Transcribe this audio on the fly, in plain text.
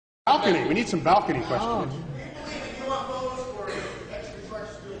balcony. We need some balcony questions.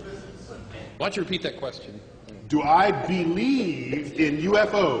 Why don't you repeat that question? Do I believe in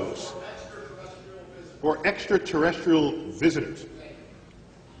UFOs or extraterrestrial visitors?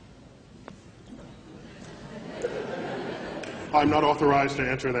 I'm not authorized to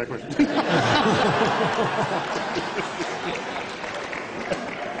answer that question.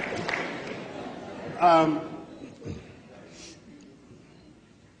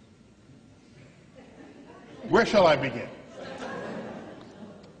 Where shall I begin?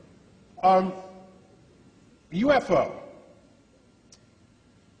 UFO.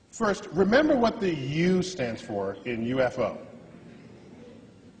 First, remember what the U stands for in UFO.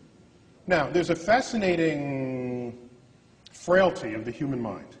 Now, there's a fascinating frailty of the human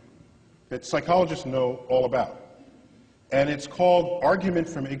mind that psychologists know all about, and it's called argument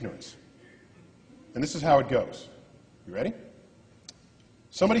from ignorance. And this is how it goes. You ready?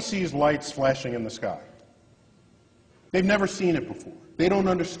 Somebody sees lights flashing in the sky. They've never seen it before. They don't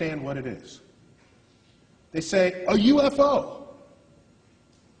understand what it is. They say, a UFO.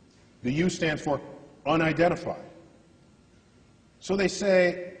 The U stands for unidentified. So they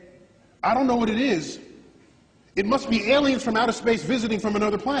say, I don't know what it is. It must be aliens from outer space visiting from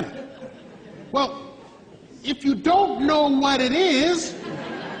another planet. Well, if you don't know what it is,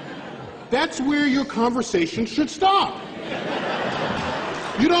 that's where your conversation should stop.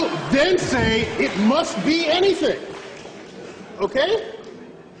 You don't then say, it must be anything. Okay?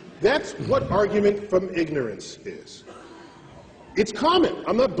 That's what argument from ignorance is. It's common.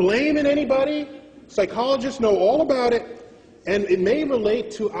 I'm not blaming anybody. Psychologists know all about it, and it may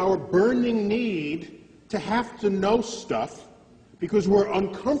relate to our burning need to have to know stuff because we're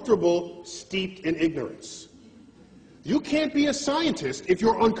uncomfortable steeped in ignorance. You can't be a scientist if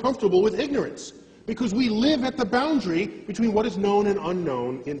you're uncomfortable with ignorance, because we live at the boundary between what is known and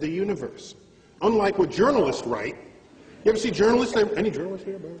unknown in the universe. Unlike what journalists write. You ever see journalists? Any journalists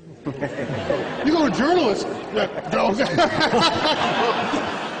here? You go to journalists.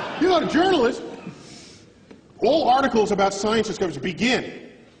 You go to journalists. All articles about science discoveries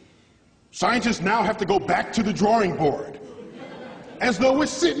begin. Scientists now have to go back to the drawing board. As though we're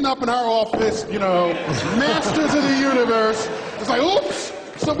sitting up in our office, you know, masters of the universe. It's like, oops,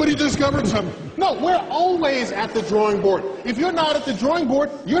 somebody discovered something. No, we're always at the drawing board. If you're not at the drawing board,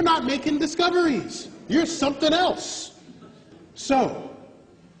 you're not making discoveries. You're something else. So,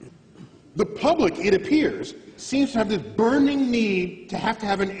 the public, it appears, seems to have this burning need to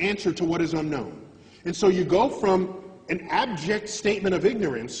have an answer to what is unknown. And so you go from an abject statement of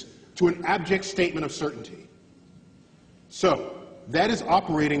ignorance to an abject statement of certainty. So, that is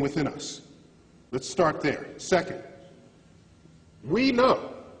operating within us. Let's start there. Second, we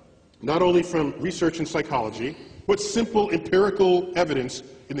know, not only from research in psychology, but simple empirical evidence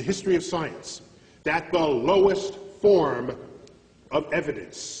in the history of science, that the lowest form of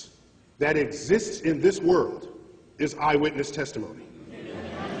evidence that exists in this world is eyewitness testimony.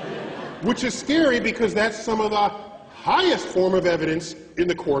 Which is scary because that's some of the highest form of evidence in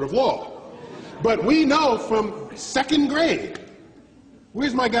the court of law. But we know from second grade.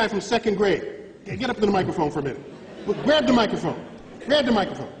 Where's my guy from second grade? Get up to the microphone for a minute. Grab the microphone. Grab the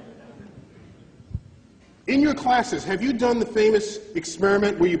microphone. In your classes, have you done the famous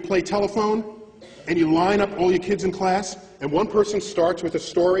experiment where you play telephone and you line up all your kids in class and one person starts with a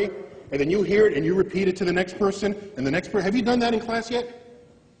story and then you hear it and you repeat it to the next person and the next person? Have you done that in class yet?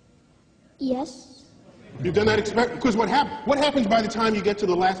 Yes. You've done that experiment? Because what happens by the time you get to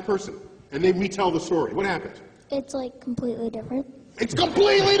the last person and they retell the story? What happens? It's like completely different. It's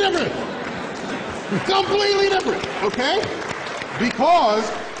completely different. Completely different, okay?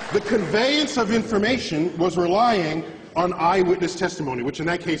 Because the conveyance of information was relying on eyewitness testimony, which in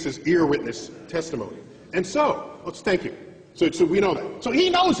that case is ear witness testimony. And so, thank you. So we know that. So he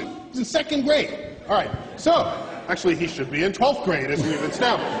knows it. He's in second grade. All right. So, actually he should be in 12th grade as we've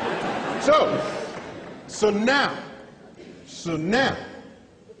established. So now,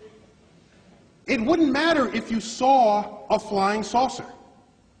 it wouldn't matter if you saw a flying saucer.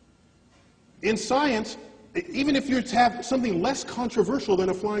 In science, even if you have something less controversial than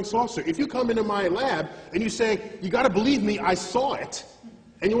a flying saucer, if you come into my lab and you say, you got to believe me, I saw it,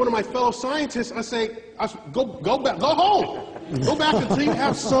 and you're one of my fellow scientists, I say, go back, go home. Go back until you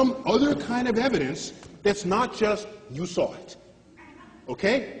have some other kind of evidence that's not just you saw it.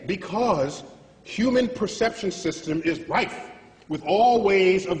 Okay? Because human perception system is rife with all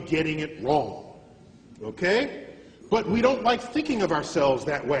ways of getting it wrong. Okay? But we don't like thinking of ourselves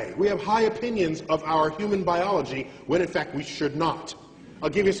that way. We have high opinions of our human biology when in fact we should not. I'll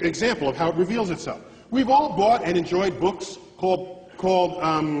give you an example of how it reveals itself. We've all bought and enjoyed books called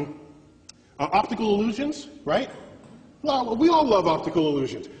Optical illusions, right? Well, we all love optical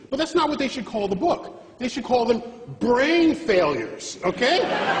illusions, but that's not what they should call the book. They should call them brain failures, okay?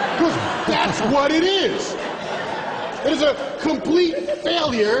 Because that's what it is. It is a complete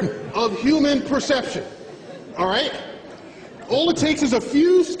failure of human perception, all right? All it takes is a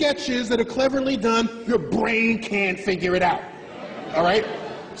few sketches that are cleverly done. Your brain can't figure it out, all right?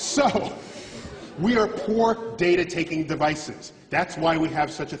 So, we are poor data-taking devices. That's why we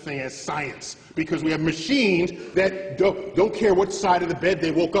have such a thing as science, because we have machines that don't care what side of the bed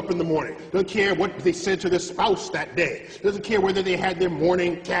they woke up in the morning, don't care what they said to their spouse that day, doesn't care whether they had their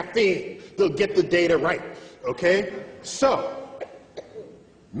morning caffeine. They'll get the data right, okay? So,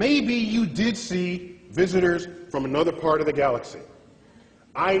 maybe you did see visitors from another part of the galaxy.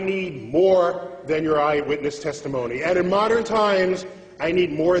 I need more than your eyewitness testimony. And in modern times, I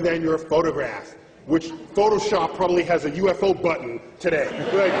need more than your photograph, which Photoshop probably has a UFO button today.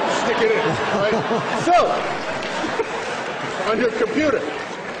 Like, stick it in, right? So, on your computer.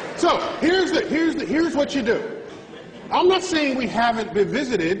 So, here's what you do. I'm not saying we haven't been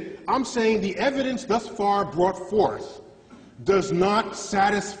visited. I'm saying the evidence thus far brought forth does not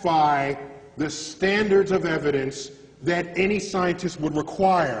satisfy the standards of evidence that any scientist would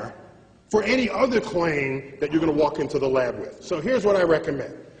require for any other claim that you're going to walk into the lab with. So here's what I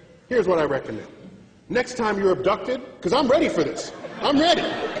recommend. Here's what I recommend. Next time you're abducted, because I'm ready for this. I'm ready,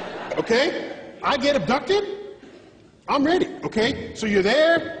 okay? I get abducted, I'm ready, okay? So you're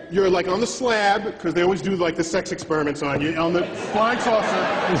there, you're like on the slab, because they always do like the sex experiments on you, on the flying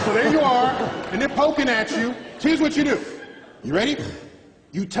saucer. So there you are, and they're poking at you. Here's what you do. You ready?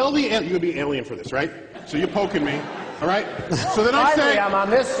 You tell the alien, you're going to be an alien for this, right? So you're poking me, all right? So then I say, I'm on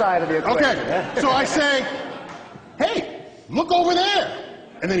this side of the equation. okay, so I say, hey, look over there.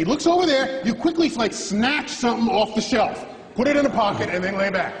 And then he looks over there, you quickly like snatch something off the shelf, put it in a pocket, and then lay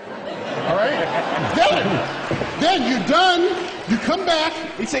back. All right? Then you're done, you come back,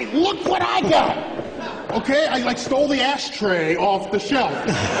 and say, look what I got. Okay, I like stole the ashtray off the shelf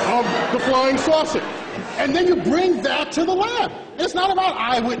of the flying saucer. And then you bring that to the lab. It's not about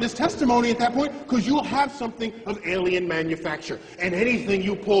eyewitness testimony at that point, because you'll have something of alien manufacture. And anything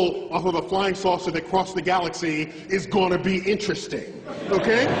you pull off of a flying saucer that crossed the galaxy is going to be interesting,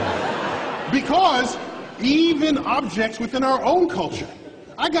 okay? Because even objects within our own culture.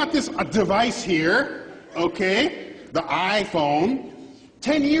 I got this device here, okay, the iPhone.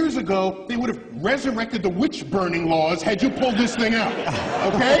 10 years ago, they would have resurrected the witch-burning laws had you pulled this thing out,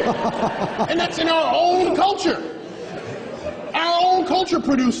 okay? And that's in our own culture. Our own culture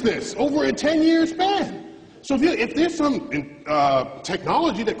produced this over a 10-year span. So if there's some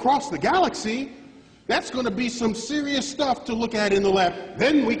technology that crossed the galaxy, that's going to be some serious stuff to look at in the lab.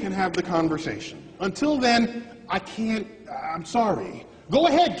 Then we can have the conversation. Until then, I can't, I'm sorry. Go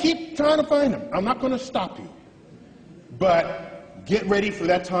ahead, keep trying to find them. I'm not going to stop you. But get ready for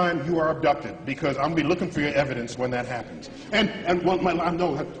that time you are abducted, because I'm going to be looking for your evidence when that happens. And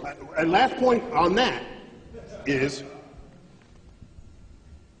last point on that is,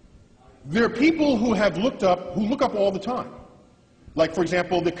 there are people who look up all the time. Like, for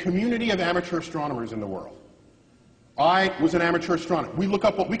example, the community of amateur astronomers in the world. I was an amateur astronomer. We look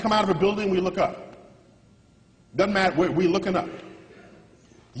up, we come out of a building, we look up. Doesn't matter, we're looking up.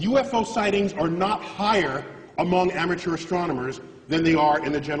 UFO sightings are not higher among amateur astronomers than they are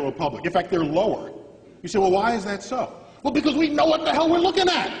in the general public. In fact, they're lower. You say, well, why is that so? Well, because we know what the hell we're looking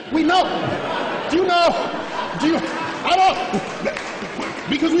at. We know. Do you know? I don't.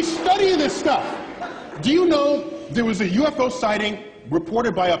 Because we study this stuff. Do you know there was a UFO sighting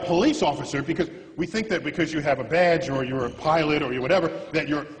reported by a police officer, because we think that because you have a badge or you're a pilot or you're whatever, that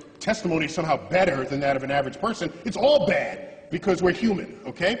your testimony is somehow better than that of an average person. It's all bad because we're human,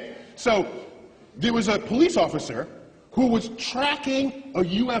 okay? So there was a police officer who was tracking a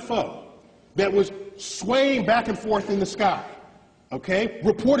UFO that was swaying back and forth in the sky, okay?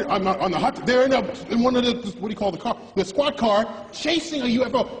 Reported on the hot, they're in one of the, what do you call the car? The squad car, chasing a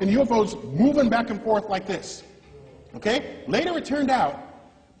UFO, and the UFO's moving back and forth like this, okay? Later it turned out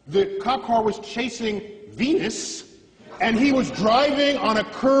the cop car was chasing Venus, and he was driving on a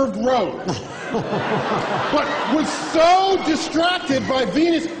curved road. But was so distracted by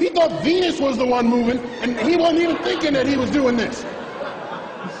Venus, he thought Venus was the one moving, and he wasn't even thinking that he was doing this.